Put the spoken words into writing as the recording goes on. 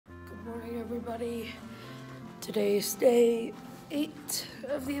morning, everybody. Today's day 8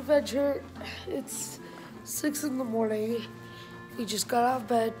 of the adventure. It's 6 in the morning. We just got out of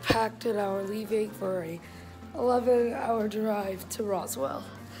bed, packed, and now we're leaving for a 11-hour drive to Roswell.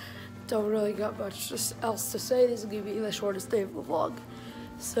 Don't really got much else to say. This is gonna be the shortest day of the vlog.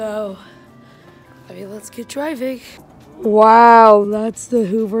 So, let's get driving. Wow, that's the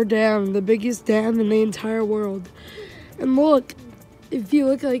Hoover Dam, the biggest dam in the entire world. And look, if you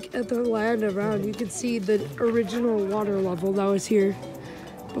look at the land around, you can see the original water level that was here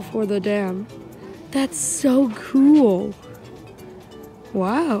before the dam. That's so cool.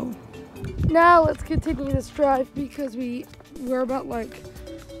 Wow. Now let's continue this drive because we're about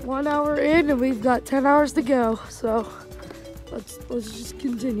 1 hour in and we've got 10 hours to go. So let's just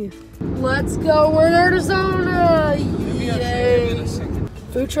continue. Let's go. We're in Arizona. Yay.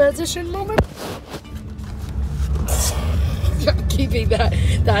 Food transition moment. Keeping that.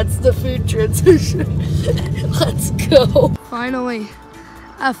 That's the food transition. Let's go. Finally,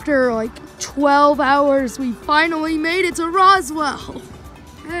 after 12 hours, we finally made it to Roswell.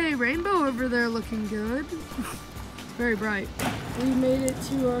 Hey, rainbow over there looking good. Very bright. We made it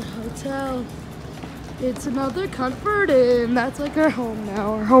to our hotel. It's another comfort inn. That's our home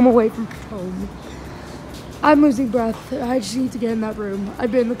now, our home away from home. I'm losing breath. I just need to get in that room.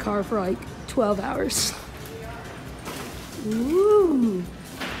 I've been in the car for 12 hours. Ooh,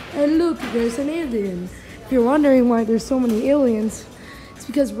 and look, there's an alien. If you're wondering why there's so many aliens, it's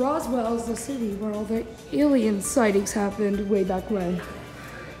because Roswell is the city where all the alien sightings happened way back when.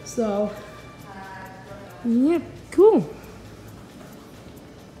 So, yeah, cool.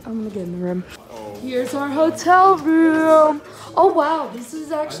 I'm gonna get in the room. Here's our hotel room. Oh wow, this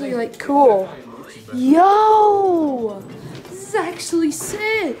is actually cool. Yo, this is actually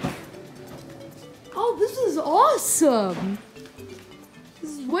sick. Oh, this is awesome.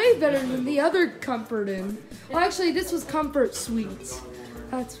 This is way better than the other Comfort Inn. Well, actually, this was Comfort Suites.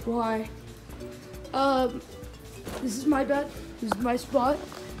 That's why. This is my bed. This is my spot.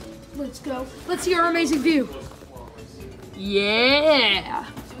 Let's go. Let's see our amazing view. Yeah.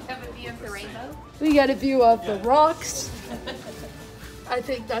 Do we have a view of the rainbow? We got a view of the rocks. I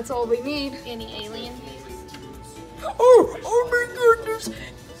think that's all we need. Any alien views? Oh my goodness.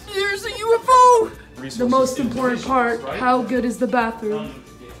 There's a UFO! The most important part, how good is the bathroom?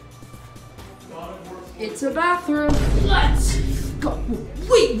 It's a bathroom. Let's go.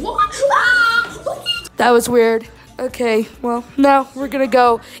 Wait, what? Ah! That was weird. Okay, well, now we're gonna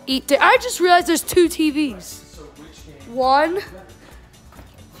go eat. I just realized there's 2 TVs. 1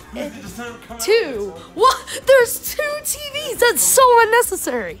 and 2. What? There's 2 TVs. That's so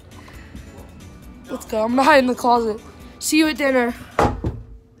unnecessary. Let's go. I'm gonna hide in the closet. See you at dinner.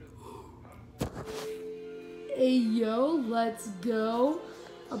 Hey yo, let's go.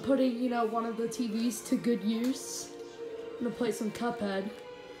 I'm putting, one of the TVs to good use. I'm gonna play some Cuphead.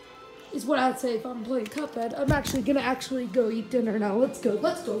 Is what I'd say if I'm playing Cuphead. I'm actually gonna go eat dinner now. Let's go,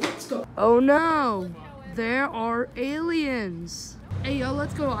 let's go, let's go. Oh no, there are aliens. Hey yo,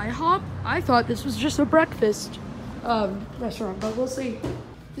 let's go to IHOP. I thought this was just a breakfast restaurant, but we'll see.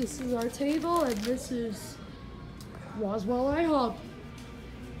 This is our table and this is Roswell IHOP.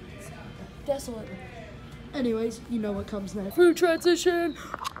 Desolate. Anyways, you know what comes next. Food transition.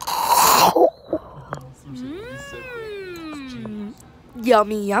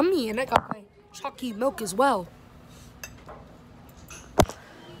 Yummy, yummy. And I got my chalky milk as well.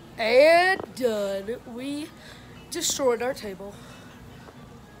 And done. We destroyed our table.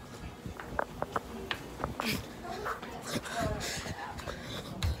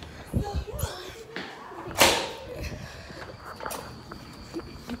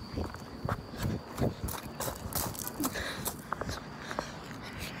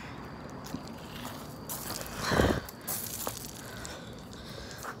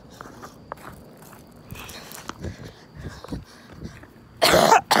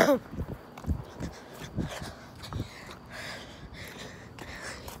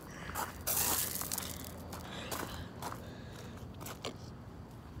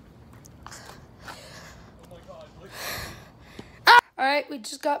 Alright, we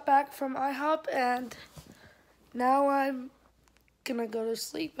just got back from IHOP and now I'm gonna go to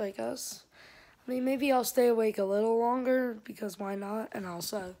sleep, I guess. Maybe I'll stay awake a little longer because why not? And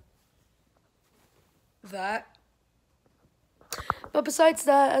also that. But besides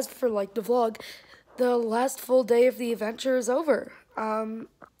that, as for the vlog, the last full day of the adventure is over.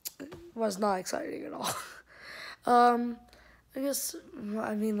 Was not exciting at all. I guess,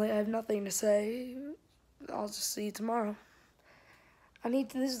 I have nothing to say. I'll just see you tomorrow.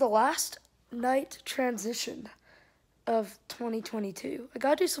 This is the last night transition of 2022. I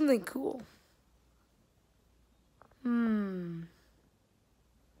gotta do something cool.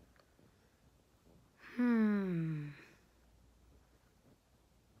 Hmm.